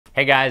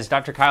Hey guys,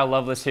 Dr. Kyle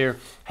Loveless here.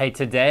 Hey,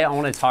 today I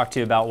want to talk to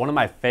you about one of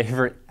my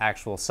favorite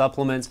actual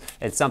supplements.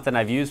 It's something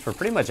I've used for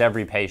pretty much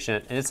every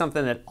patient, and it's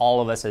something that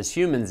all of us as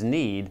humans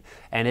need,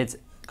 and it's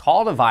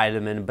called a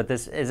vitamin, but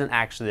this isn't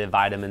actually a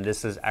vitamin.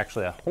 This is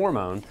actually a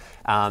hormone,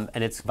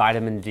 and it's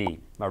vitamin D,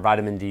 or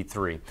vitamin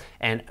D3.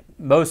 And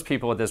most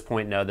people at this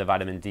point know that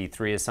vitamin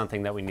D3 is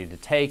something that we need to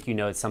take. You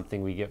know, it's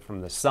something we get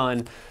from the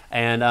sun.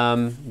 And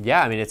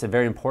yeah, I mean, it's a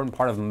very important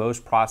part of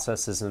most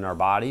processes in our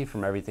body,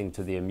 from everything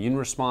to the immune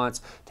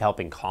response, to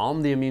helping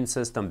calm the immune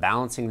system,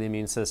 balancing the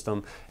immune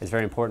system. It's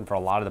very important for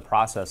a lot of the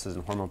processes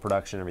and hormone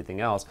production and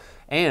everything else.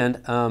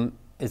 And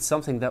it's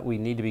something that we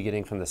need to be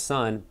getting from the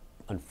sun.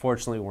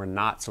 Unfortunately, we're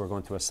not, so we're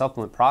going through a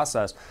supplement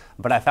process.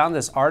 But I found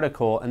this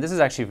article, and this is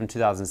actually from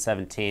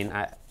 2017,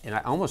 and I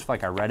almost feel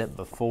like I read it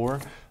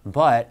before,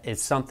 but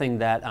it's something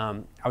that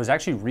I was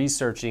actually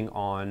researching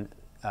on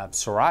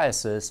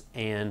psoriasis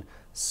and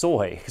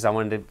soy, because I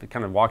wanted to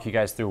kind of walk you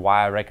guys through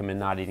why I recommend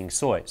not eating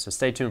soy. So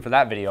stay tuned for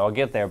that video, I'll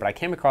get there. But I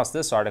came across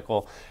this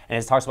article,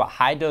 and it talks about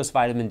high-dose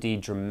vitamin D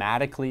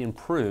dramatically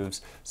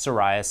improves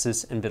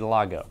psoriasis and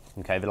vitiligo.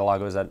 Okay,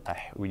 vitiligo is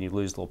when you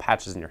lose little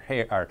patches in your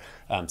hair,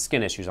 or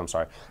skin issues, I'm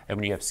sorry. And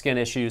when you have skin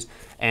issues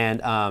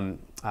and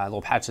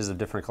little patches of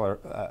different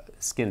color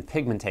skin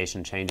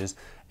pigmentation changes,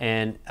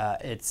 and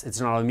it's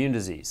an autoimmune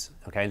disease.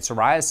 Okay, and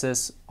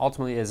psoriasis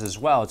ultimately is as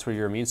well. It's where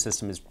your immune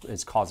system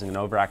is causing an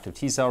overactive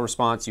T cell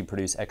response. You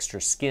produce extra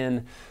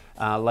skin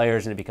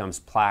layers, and it becomes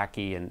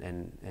plaquey,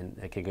 and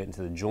it can get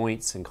into the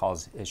joints and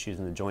cause issues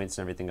in the joints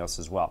and everything else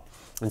as well.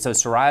 And so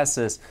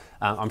psoriasis,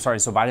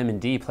 so vitamin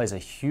D plays a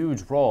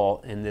huge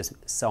role in this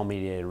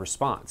cell-mediated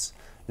response.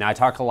 Now, I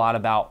talk a lot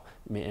about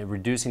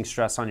reducing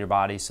stress on your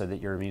body so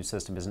that your immune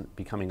system isn't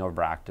becoming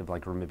overactive,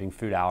 like removing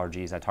food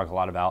allergies. I talk a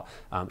lot about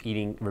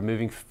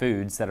removing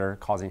foods that are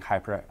causing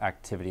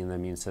hyperactivity in the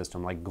immune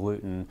system, like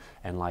gluten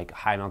and like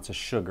high amounts of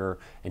sugar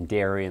and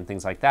dairy and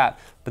things like that.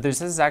 But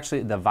this is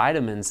actually the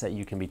vitamins that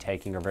you can be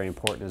taking are very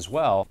important as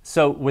well.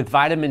 So with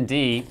vitamin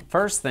D,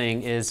 first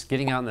thing is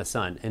getting out in the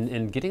sun,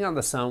 and getting out in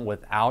the sun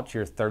without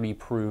your 30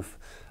 proof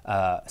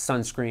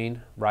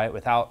sunscreen, right?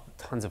 Without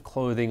tons of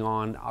clothing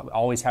on,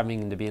 always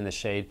having to be in the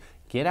shade.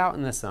 Get out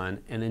in the sun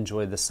and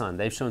enjoy the sun.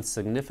 They've shown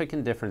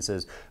significant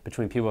differences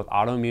between people with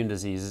autoimmune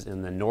diseases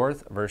in the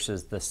north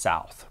versus the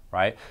south,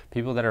 right?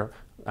 People that are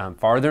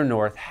farther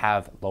north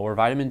have lower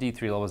vitamin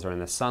D3 levels, are in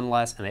the sun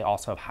less, and they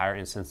also have higher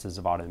instances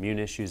of autoimmune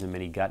issues and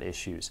many gut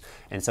issues.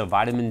 And so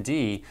vitamin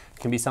D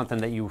can be something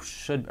that you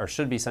should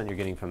be something you're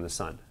getting from the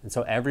sun. And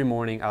so every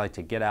morning I like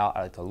to get out,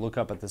 I like to look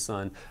up at the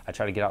sun. I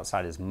try to get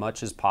outside as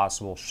much as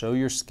possible, show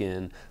your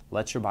skin,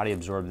 let your body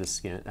absorb the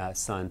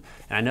sun.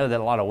 And I know that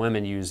a lot of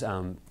women use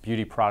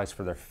beauty products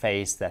for their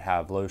face that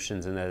have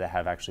lotions in there that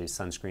have actually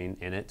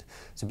sunscreen in it.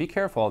 So be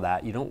careful of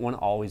that. You don't want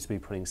to always be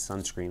putting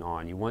sunscreen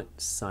on. You want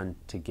sun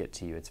to get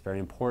to you. It's very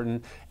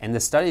important. And the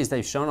studies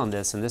they've shown on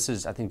this, and this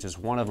is, I think, just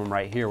one of them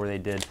right here, where they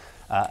did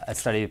a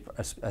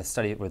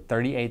study with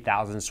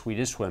 38,000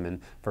 Swedish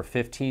women for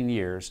 15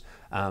 years,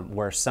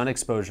 where sun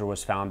exposure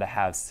was found to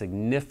have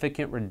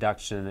significant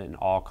reduction in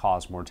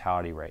all-cause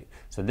mortality rate.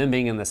 So them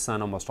being in the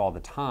sun almost all the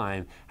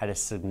time had a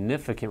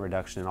significant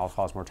reduction in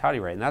all-cause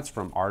mortality rate, and that's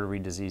from artery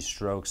disease,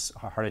 strokes,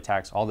 heart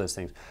attacks, all those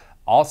things.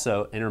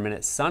 Also,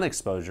 intermittent sun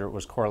exposure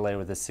was correlated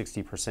with a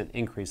 60%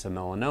 increase of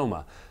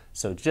melanoma.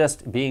 So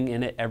just being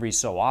in it every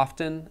so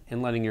often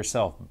and letting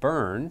yourself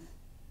burn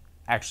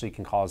actually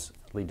can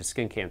lead to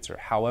skin cancer.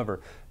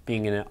 However,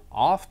 being in it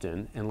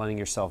often and letting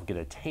yourself get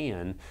a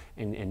tan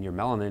and your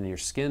melanin in your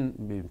skin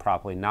being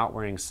properly, not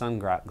wearing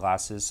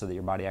sunglasses so that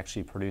your body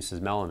actually produces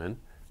melanin.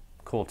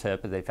 Cool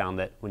tip, they found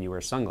that when you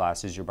wear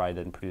sunglasses, your body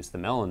doesn't produce the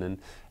melanin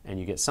and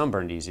you get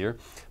sunburned easier.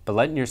 But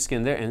letting your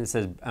skin there, and it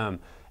says,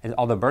 and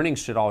although burning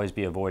should always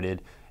be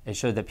avoided, it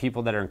showed that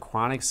people that are in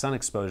chronic sun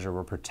exposure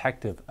were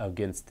protective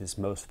against this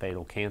most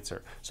fatal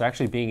cancer. So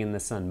actually being in the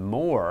sun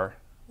more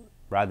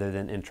rather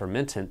than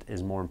intermittent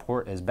is more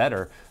important, is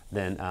better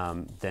than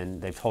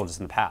they've told us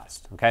in the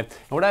past, okay?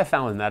 And what I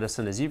found with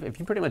medicine is if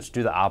you pretty much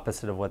do the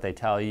opposite of what they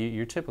tell you,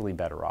 you're typically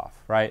better off,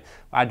 right?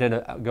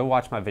 Go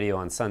watch my video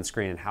on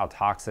sunscreen and how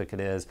toxic it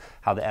is,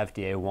 how the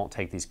FDA won't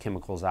take these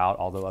chemicals out,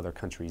 although other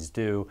countries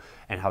do,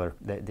 and how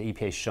the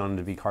EPA has shown them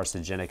to be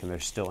carcinogenic and they're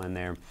still in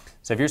there.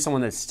 So if you're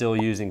someone that's still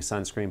using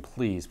sunscreen,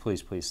 please,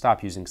 please, please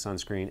stop using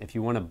sunscreen. If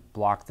you want to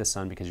block the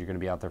sun because you're going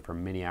to be out there for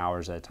many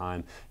hours at a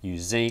time,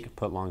 use zinc,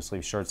 put long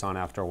sleeve shirts on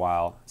after a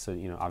while, so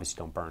obviously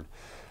don't burn.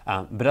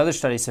 But other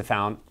studies have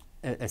found,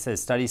 it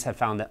says studies have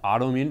found that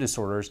autoimmune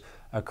disorders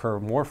occur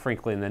more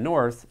frequently in the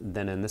north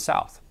than in the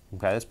south.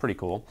 Okay, that's pretty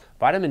cool.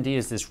 Vitamin D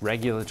is this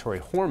regulatory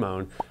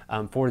hormone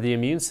for the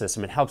immune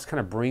system. It helps kind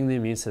of bring the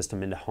immune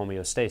system into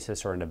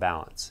homeostasis, or into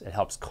balance. It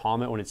helps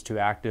calm it when it's too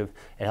active.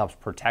 It helps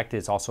protect it.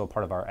 It's also a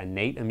part of our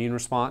innate immune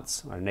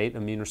response. Our innate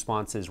immune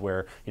response is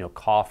where,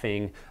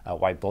 coughing,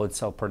 white blood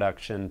cell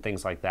production,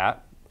 things like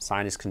that,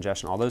 sinus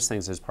congestion, all those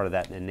things is part of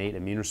that innate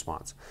immune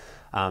response.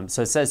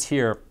 So it says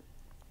here,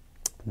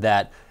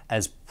 that,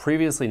 as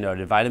previously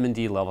noted, vitamin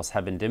D levels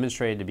have been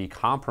demonstrated to be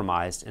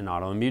compromised in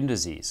autoimmune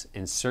disease,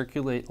 and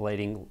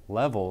circulating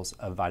levels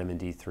of vitamin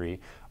D3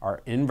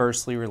 are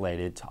inversely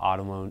related to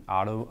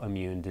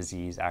autoimmune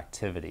disease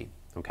activity,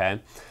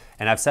 okay?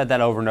 And I've said that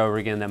over and over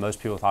again, that most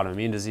people with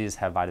autoimmune disease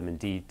have vitamin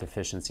D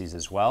deficiencies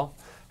as well.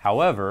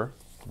 However,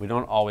 we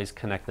don't always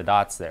connect the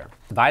dots there.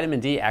 Vitamin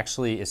D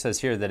actually, it says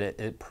here that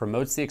it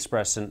promotes the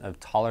expression of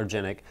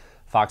tolerogenic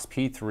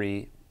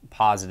FOXP3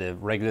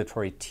 positive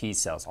regulatory T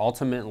cells.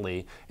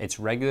 Ultimately, it's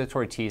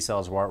regulatory T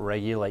cells what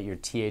regulate your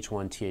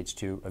Th1,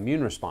 Th2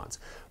 immune response.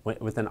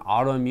 With an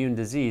autoimmune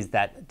disease,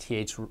 that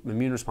Th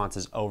immune response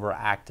is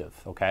overactive,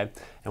 okay?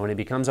 And when it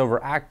becomes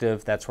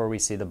overactive, that's where we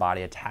see the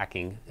body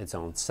attacking its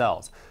own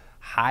cells.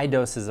 High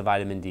doses of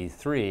vitamin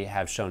D3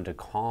 have shown to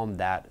calm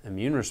that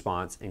immune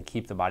response and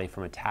keep the body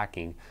from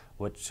attacking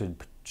what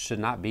should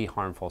not be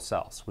harmful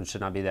cells, which should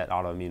not be that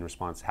autoimmune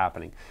response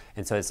happening.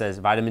 And so it says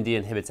vitamin D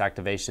inhibits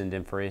activation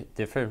and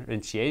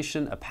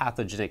differentiation of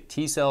pathogenic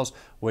T cells,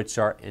 which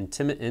are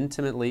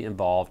intimately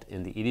involved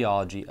in the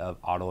etiology of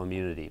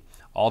autoimmunity.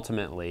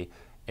 Ultimately,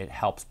 it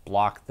helps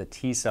block the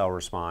T cell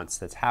response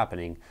that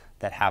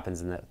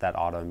happens in that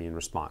autoimmune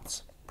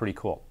response. Pretty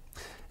cool.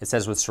 It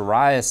says with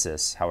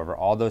psoriasis, however,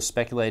 although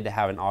speculated to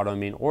have an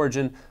autoimmune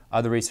origin,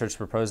 other research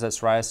proposed that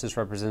psoriasis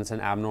represents an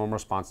abnormal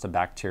response to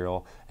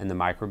bacterial and the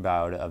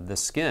microbiota of the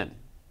skin.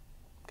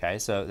 Okay,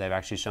 so they've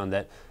actually shown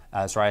that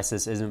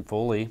psoriasis isn't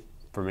fully,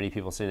 for many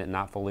people seeing it,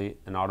 not fully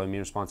an autoimmune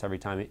response every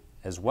time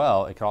as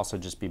well. It could also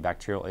just be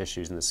bacterial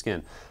issues in the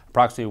skin.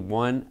 Approximately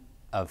 1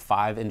 of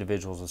 5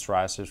 individuals with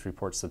psoriasis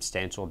report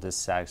substantial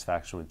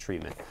dissatisfaction with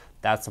treatment.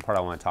 That's the part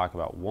I want to talk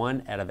about.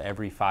 1 out of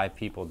every 5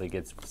 people that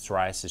gets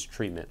psoriasis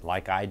treatment,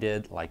 like I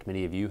did, like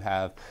many of you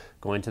have,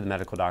 going to the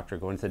medical doctor,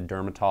 going to the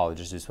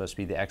dermatologist who's supposed to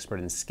be the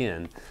expert in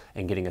skin,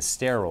 and getting a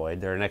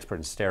steroid. They're an expert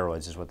in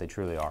steroids is what they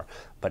truly are,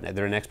 but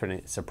they're an expert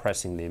in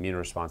suppressing the immune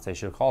response. They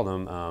should call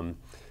them,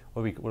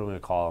 what do we going to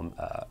call them?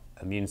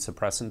 Immune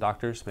suppressant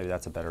doctors? Maybe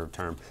that's a better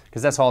term,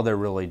 because that's all they're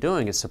really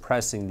doing is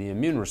suppressing the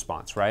immune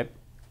response, right?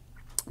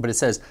 But it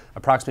says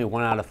approximately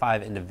 1 out of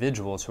 5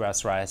 individuals who have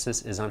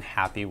psoriasis is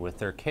unhappy with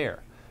their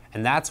care.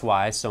 And that's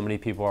why so many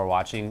people are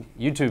watching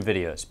YouTube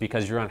videos,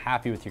 because you're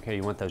unhappy with your care,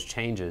 you want those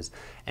changes.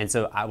 And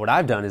so what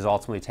I've done is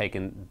ultimately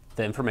taken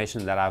the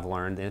information that I've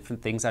learned, the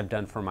different things I've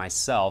done for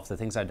myself, the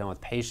things I've done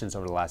with patients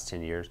over the last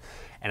 10 years,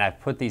 and I've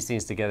put these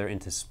things together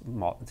into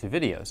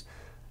videos.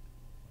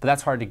 But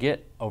that's hard to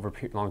get over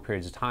long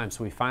periods of time.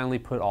 So we finally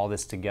put all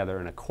this together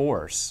in a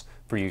course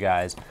for you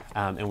guys,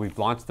 and we've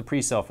launched the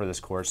pre-sale for this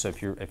course. So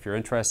if you're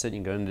interested, you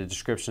can go into the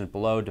description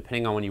below.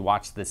 Depending on when you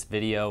watch this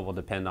video will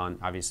depend on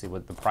obviously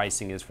what the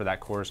pricing is for that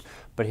course,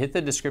 but hit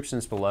the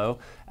descriptions below,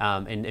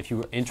 and if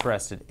you're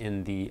interested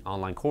in the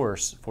online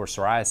course for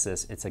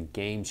psoriasis, it's a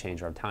game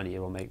changer. I'm telling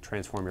you, it will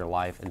transform your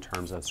life in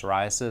terms of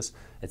psoriasis.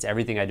 It's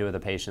everything I do with a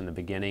patient in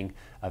the beginning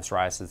of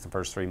psoriasis, the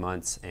first 3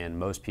 months, and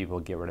most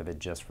people get rid of it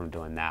just from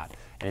doing that.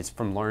 And it's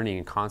from learning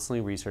and constantly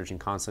researching,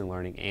 constantly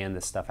learning, and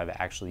the stuff I've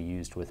actually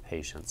used with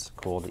patients.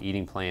 Cool, the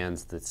eating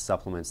plans, the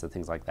supplements, the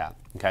things like that,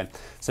 okay?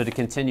 So to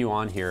continue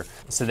on here,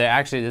 so they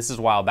actually, this is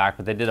a while back,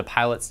 but they did a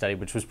pilot study,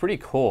 which was pretty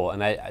cool,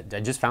 and I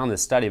just found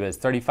this study, but it's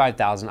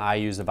 35,000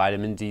 IUs of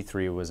vitamin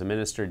D3 was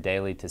administered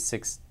daily to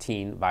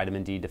 16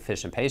 vitamin D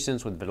deficient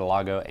patients with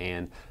vitiligo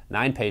and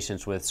 9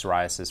 patients with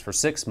psoriasis for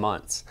 6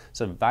 months.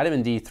 So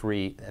vitamin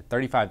D3 at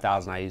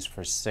 35,000 IUs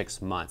for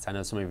 6 months. I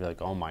know some of you are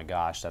like, oh my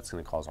gosh, that's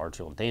going to cause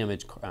arterial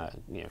damage,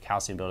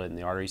 calcium buildup in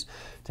the arteries.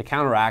 To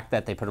counteract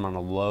that, they put them on a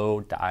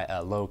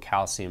low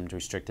calcium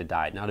restricted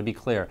diet. Now to be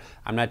clear,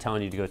 I'm not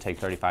telling you to go take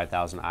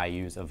 35,000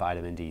 IUs of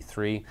vitamin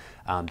D3.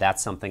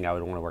 That's something I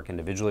would want to work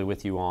individually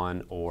with you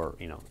on, or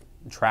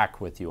track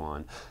with you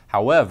on.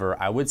 However,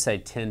 I would say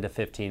 10 to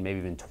 15, maybe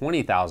even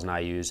 20,000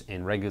 IUs,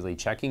 and regularly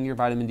checking your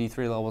vitamin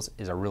D3 levels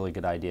is a really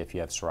good idea if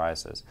you have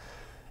psoriasis.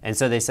 And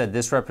so they said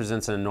this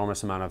represents an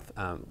enormous amount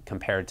of,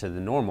 compared to the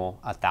normal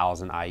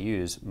 1,000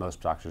 IUs most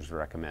doctors would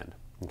recommend,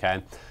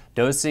 okay?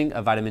 Dosing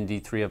of vitamin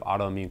D3 of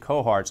autoimmune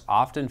cohorts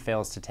often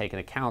fails to take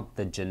into account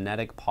the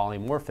genetic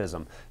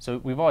polymorphism. So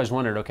we've always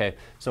wondered, okay,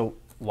 so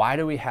why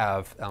do we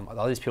have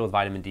all these people with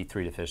vitamin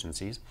D3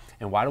 deficiencies,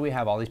 and why do we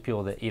have all these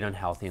people that eat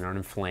unhealthy and are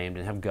inflamed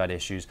and have gut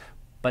issues,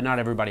 but not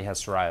everybody has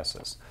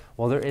psoriasis?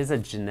 Well, there is a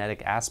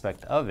genetic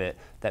aspect of it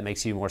that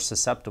makes you more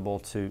susceptible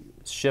to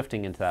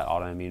shifting into that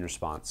autoimmune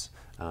response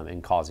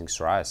and causing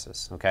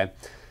psoriasis, okay?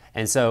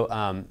 And so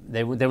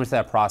they went through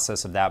that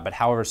process of that, but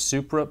however,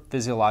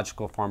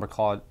 supraphysiological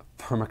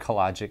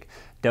pharmacologic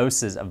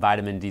doses of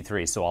vitamin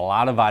D3, so a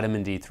lot of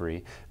vitamin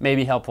D3, may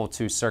be helpful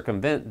to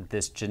circumvent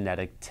this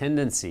genetic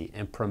tendency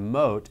and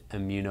promote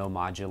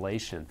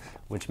immunomodulation,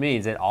 which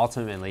means it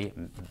ultimately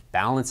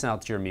balances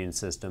out your immune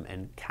system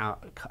and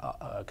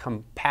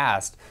come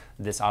past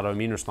this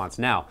autoimmune response.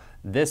 Now,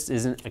 this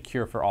isn't a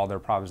cure for all their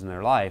problems in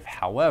their life.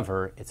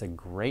 However, it's a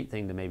great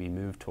thing to maybe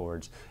move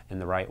towards in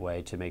the right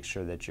way to make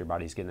sure that your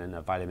body's getting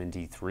enough vitamin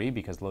D3,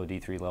 because low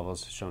D3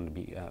 levels shown to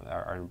be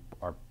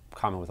are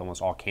common with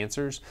almost all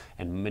cancers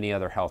and many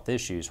other health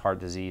issues, heart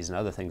disease and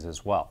other things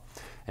as well.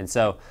 And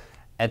so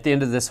At the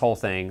end of this whole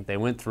thing, they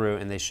went through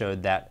and they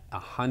showed that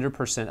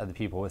 100% of the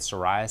people with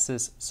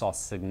psoriasis saw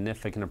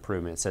significant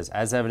improvement. It says,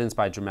 as evidenced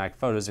by dramatic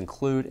photos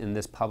include in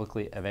this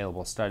publicly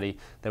available study,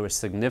 there was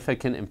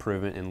significant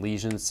improvement in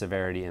lesion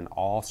severity in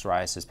all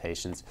psoriasis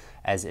patients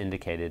as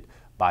indicated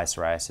by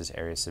Psoriasis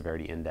Area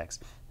Severity Index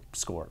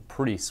score.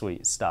 Pretty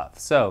sweet stuff.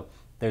 So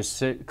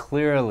there's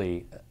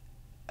clearly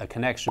a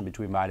connection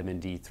between vitamin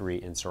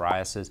D3 and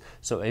psoriasis.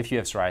 So if you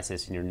have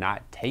psoriasis and you're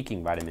not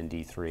taking vitamin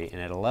D3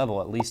 and at a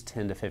level at least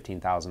 10 to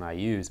 15,000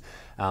 IUs,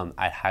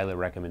 I'd highly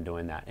recommend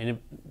doing that. And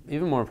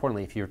even more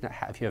importantly, if you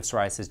have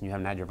psoriasis and you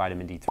haven't had your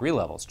vitamin D3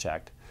 levels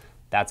checked,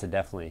 that's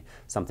definitely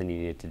something you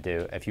need to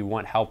do. If you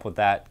want help with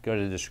that, go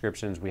to the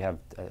descriptions. We have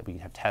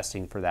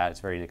testing for that.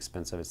 It's very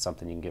inexpensive. It's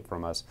something you can get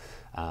from us,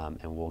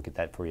 and we'll get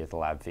that for you at the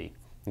lab fee.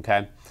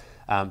 Okay.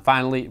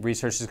 Finally,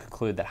 researchers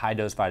conclude that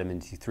high-dose vitamin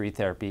D3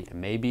 therapy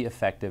may be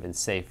effective and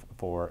safe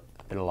for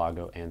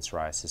vitiligo and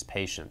psoriasis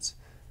patients.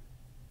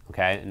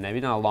 Okay, and maybe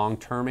not a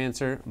long-term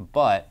answer,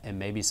 but it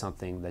may be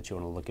something that you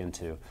want to look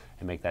into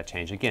and make that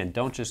change. Again,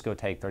 don't just go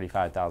take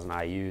 35,000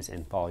 IUs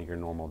and follow your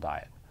normal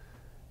diet.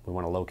 We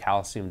want a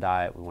low-calcium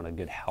diet. We want a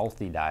good,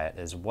 healthy diet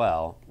as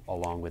well,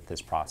 along with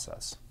this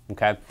process.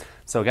 Okay,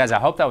 so guys, I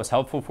hope that was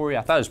helpful for you.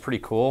 I thought it was pretty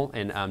cool,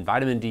 and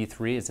vitamin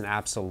D3 is an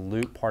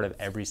absolute part of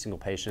every single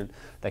patient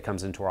that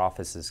comes into our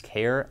office's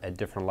care at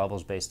different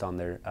levels based on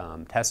their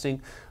testing,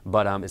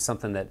 but it's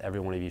something that every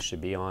one of you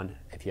should be on.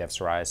 If you have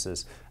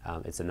psoriasis,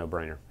 it's a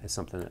no-brainer. It's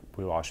something that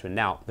we all should.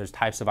 Now, there's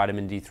types of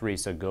vitamin D3,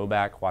 so go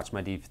back, watch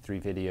my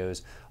D3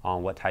 videos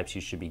on what types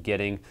you should be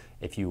getting.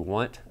 If you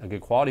want a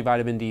good quality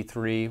vitamin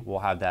D3, we'll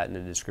have that in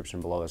the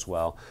description below as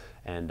well,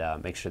 and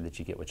make sure that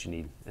you get what you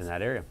need in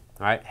that area.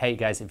 All right, hey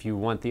guys, if you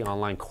want the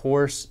online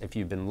course, if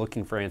you've been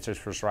looking for answers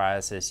for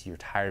psoriasis, you're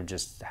tired of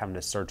just having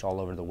to search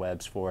all over the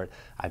webs for it,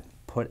 I've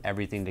put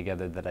everything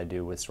together that I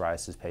do with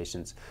psoriasis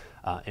patients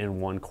in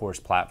one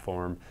course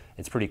platform.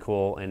 It's pretty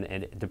cool, and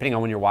depending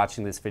on when you're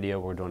watching this video,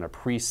 we're doing a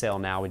pre-sale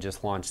now. We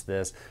just launched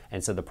this,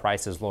 and so the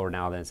price is lower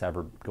now than it's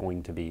ever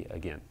going to be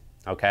again.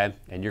 Okay,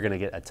 and you're going to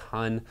get a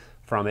ton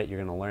from it. You're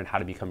going to learn how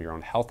to become your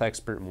own health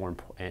expert,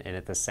 and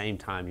at the same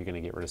time, you're going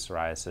to get rid of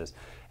psoriasis.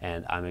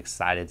 And I'm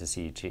excited to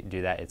see you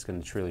do that. It's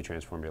going to truly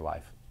transform your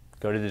life.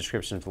 Go to the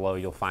description below.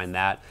 You'll find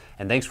that.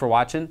 And thanks for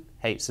watching.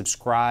 Hey,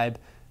 subscribe.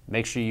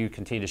 Make sure you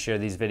continue to share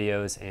these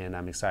videos, and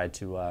I'm excited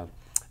to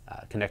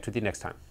connect with you next time.